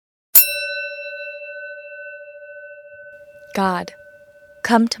God,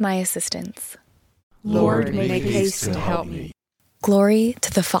 come to my assistance. Lord, make haste to help me. Glory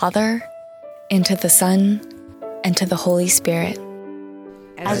to the Father, and to the Son, and to the Holy Spirit.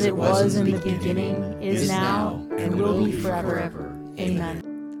 As it was in the beginning, is now, and will be forever. Amen.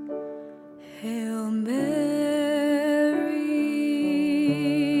 Hail Mary,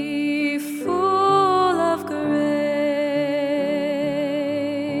 full of grace,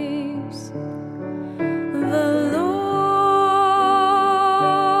 the Lord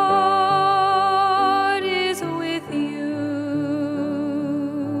is with you.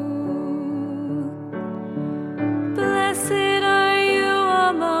 Blessed are you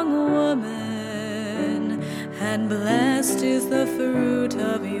among women, and blessed is the fruit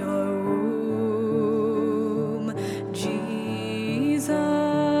of your womb, Jesus.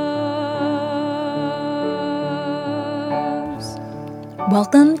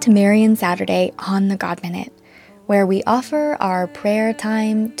 Welcome to Marian Saturday on the God Minute, where we offer our prayer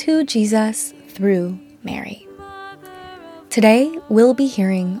time to Jesus through Mary. Today, we'll be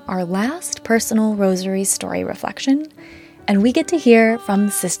hearing our last personal Rosary story reflection, and we get to hear from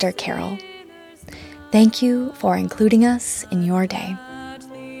Sister Carol. Thank you for including us in your day. At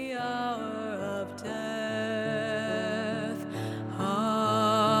the hour of death.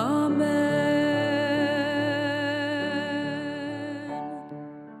 Amen.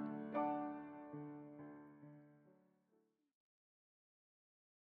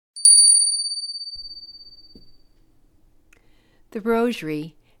 The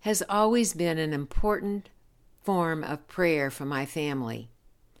Rosary has always been an important form of prayer for my family.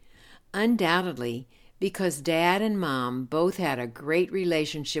 Undoubtedly, because Dad and Mom both had a great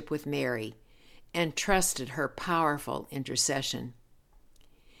relationship with Mary and trusted her powerful intercession.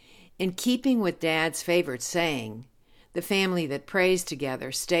 In keeping with Dad's favorite saying, the family that prays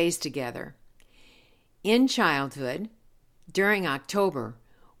together stays together, in childhood, during October,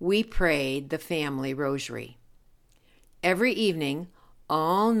 we prayed the family rosary. Every evening,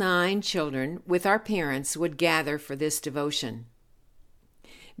 all 9 children with our parents would gather for this devotion.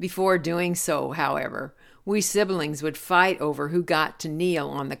 Before doing so, however, we siblings would fight over who got to kneel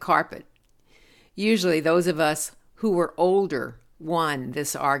on the carpet. Usually those of us who were older won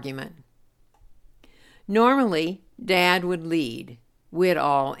this argument. Normally, Dad would lead. We'd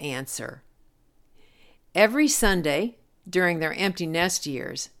all answer. Every Sunday, during their empty nest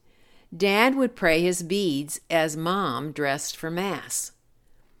years, Dad would pray his beads as Mom dressed for Mass.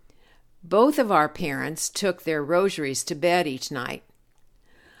 Both of our parents took their rosaries to bed each night.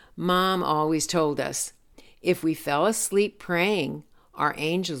 Mom always told us, if we fell asleep praying, our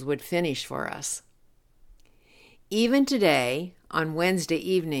angels would finish for us. Even today, on Wednesday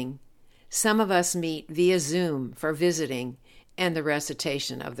evening, some of us meet via Zoom for visiting and the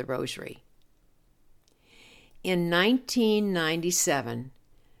recitation of the Rosary. In 1997,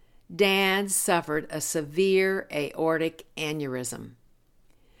 Dad suffered a severe aortic aneurysm.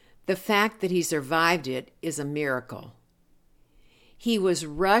 The fact that he survived it is a miracle. He was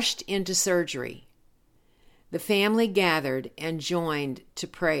rushed into surgery. The family gathered and joined to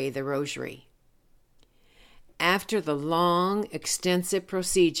pray the Rosary. After the long, extensive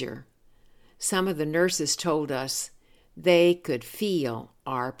procedure, some of the nurses told us they could feel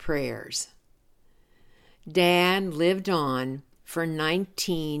our prayers. Dad lived on for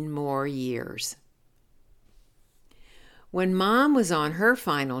 19 more years. When Mom was on her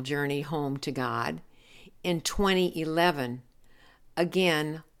final journey home to God in 2011,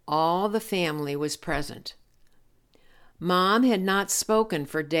 again, all the family was present. Mom had not spoken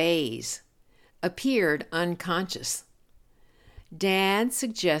for days, appeared unconscious. Dad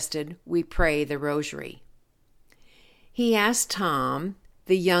suggested we pray the Rosary. He asked Tom,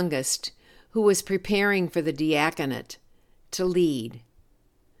 the youngest, who was preparing for the diaconate, to lead.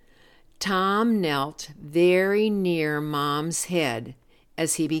 Tom knelt very near Mom's head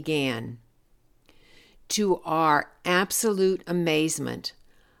as he began. To our absolute amazement,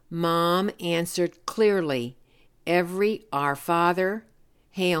 Mom answered clearly every Our Father,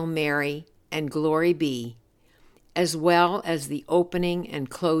 Hail Mary, and Glory Be, as well as the opening and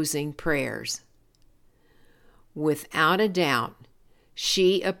closing prayers. Without a doubt,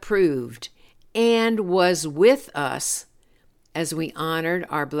 she approved and was with us as we honored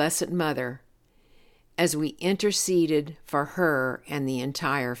our Blessed Mother, as we interceded for her and the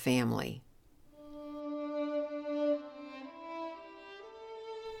entire family.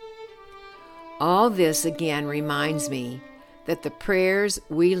 All this again reminds me that the prayers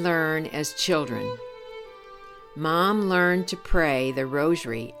we learn as children. Mom learned to pray the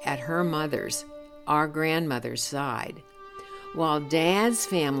Rosary at her mother's, our grandmother's side, while Dad's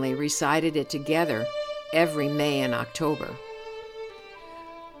family recited it together every May and October.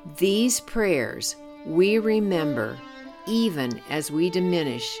 These prayers we remember even as we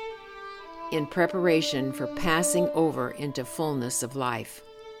diminish in preparation for passing over into fullness of life.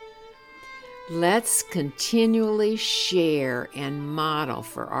 Let's continually share and model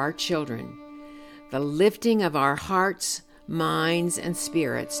for our children the lifting of our hearts, minds, and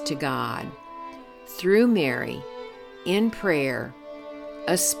spirits to God through Mary in prayer,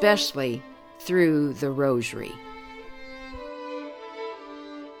 especially through the Rosary.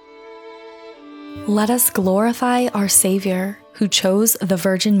 Let us glorify our Savior, who chose the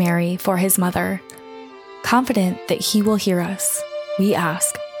Virgin Mary for his mother. Confident that he will hear us, we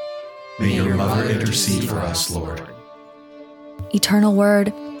ask, May your mother intercede for us, Lord. Eternal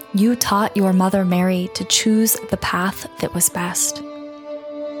Word, you taught your mother Mary to choose the path that was best.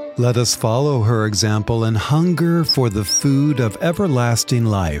 Let us follow her example and hunger for the food of everlasting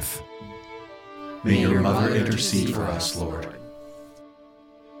life. May your mother intercede for us, Lord.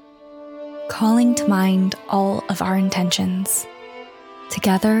 Calling to mind all of our intentions,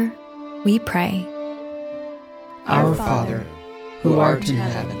 together we pray. Our Father, who art in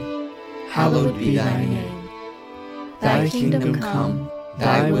heaven, hallowed be thy name. Thy kingdom come,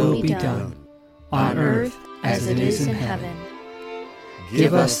 thy will be done, on earth as it is in heaven.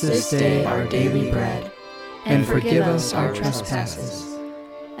 Give us this day our daily bread, and forgive us our trespasses,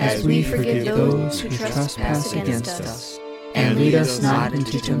 as we forgive those who trespass against us. And lead us not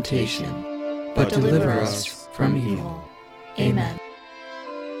into temptation, but deliver us from evil. Amen.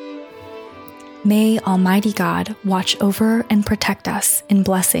 May Almighty God watch over and protect us in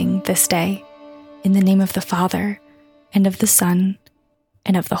blessing this day. In the name of the Father, and of the Son,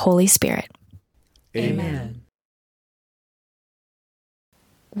 and of the Holy Spirit. Amen.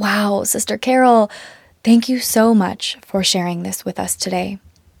 Wow, Sister Carol, thank you so much for sharing this with us today.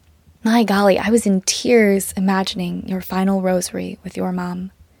 My golly, I was in tears imagining your final rosary with your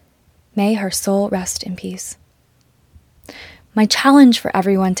mom. May her soul rest in peace. My challenge for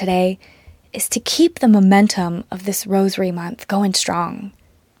everyone today is to keep the momentum of this Rosary Month going strong.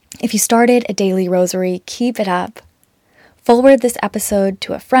 If you started a daily rosary, keep it up. Forward this episode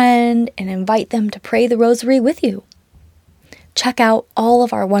to a friend and invite them to pray the rosary with you. Check out all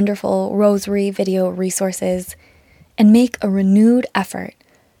of our wonderful rosary video resources and make a renewed effort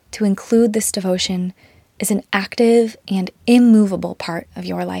to include this devotion as an active and immovable part of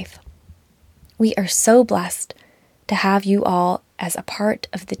your life. We are so blessed to have you all as a part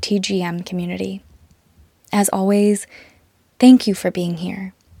of the TGM community. As always, thank you for being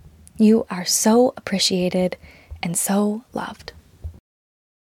here. You are so appreciated and so loved.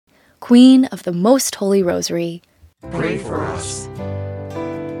 Queen of the Most Holy Rosary, Pray for us.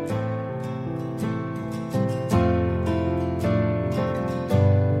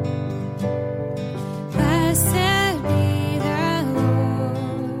 Blessed be the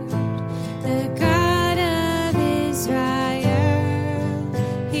Lord, the God of Israel.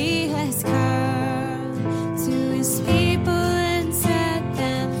 He has come to his people and set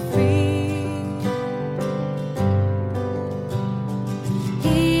them free.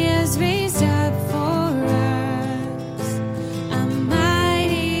 He has raised up for us a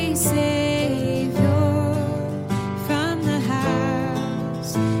mighty Savior from the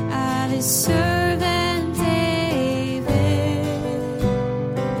house of his servant David.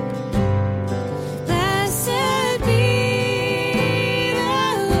 Blessed be the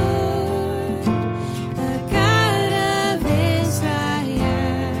Lord, the God of Israel.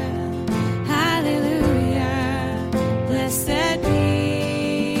 Hallelujah. Blessed be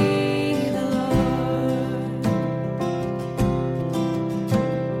the Lord.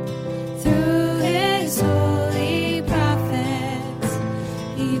 Through his holy prophets,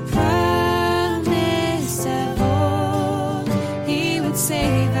 he promised of old he would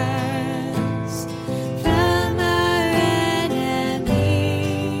save us from our enemies.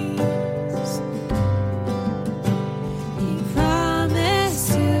 He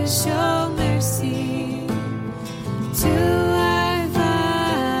promised to show mercy to our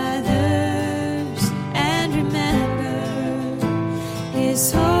fathers and remember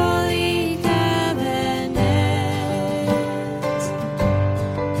his holy covenant.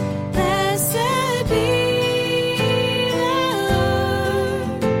 Blessed be the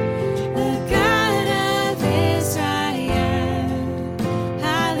Lord,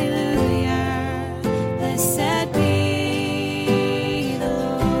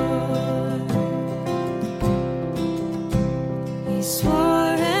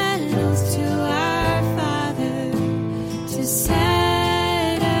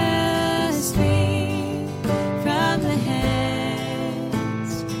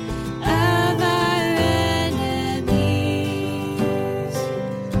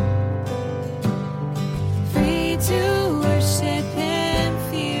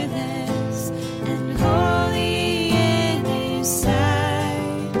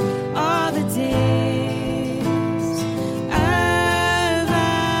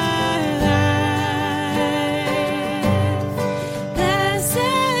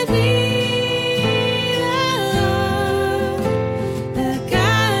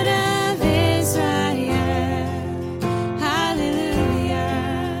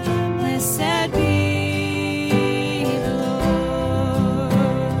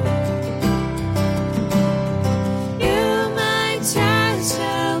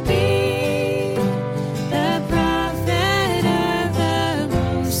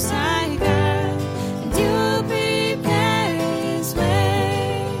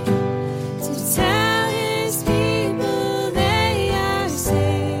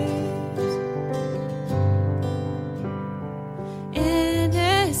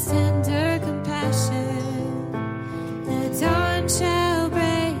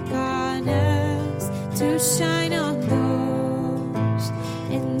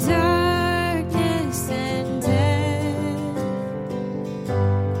 and